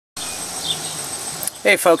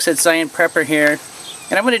Hey folks, it's Zion Prepper here,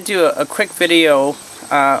 and I'm going to do a quick video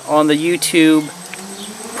on the YouTube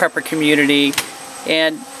prepper community.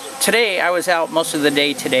 And today I was out most of the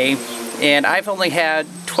day today, and I've only had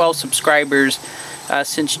 12 subscribers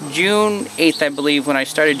since June 8th, I believe, when I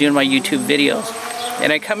started doing my YouTube videos.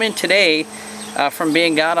 And I come in today from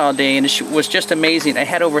being gone all day, and it was just amazing. I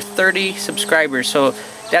had over 30 subscribers, so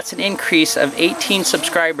that's an increase of 18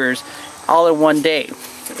 subscribers all in one day.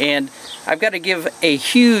 And I've got to give a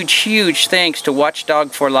huge thanks to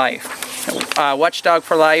Watchdog for Life. Watchdog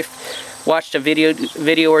for Life watched a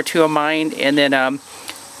video or two of mine, and then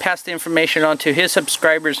passed the information on to his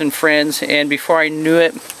subscribers and friends, and before I knew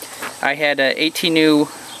it, I had 18 new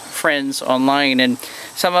friends online, and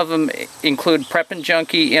some of them include Preppin'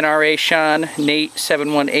 Junkie, NRA Sean, Nate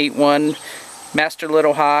 7181, Master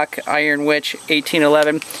Little Hawk, Iron Witch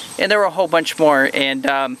 1811, and there were a whole bunch more. And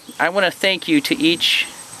I want to thank you to each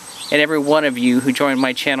and every one of you who joined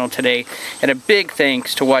my channel today, and a big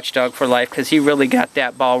thanks to Watchdog for Life, because he really got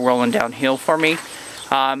that ball rolling downhill for me.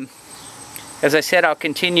 As I said, I'll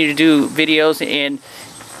continue to do videos, and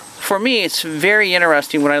for me it's very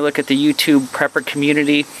interesting when I look at the YouTube prepper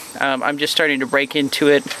community. I'm just starting to break into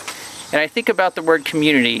it, and I think about the word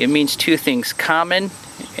community. It means two things: common,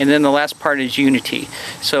 and then the last part is unity.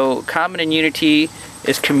 So common and unity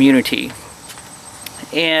is community,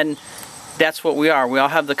 and that's what we are. We all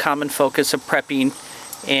have the common focus of prepping,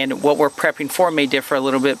 and what we're prepping for may differ a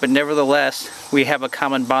little bit, but nevertheless we have a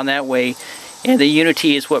common bond that way, and the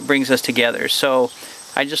unity is what brings us together. So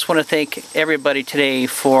I just want to thank everybody today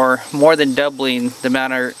for more than doubling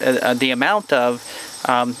the amount of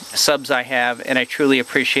subs I have, and I truly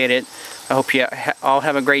appreciate it. I hope you all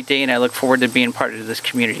have a great day, and I look forward to being part of this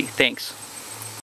community. Thanks.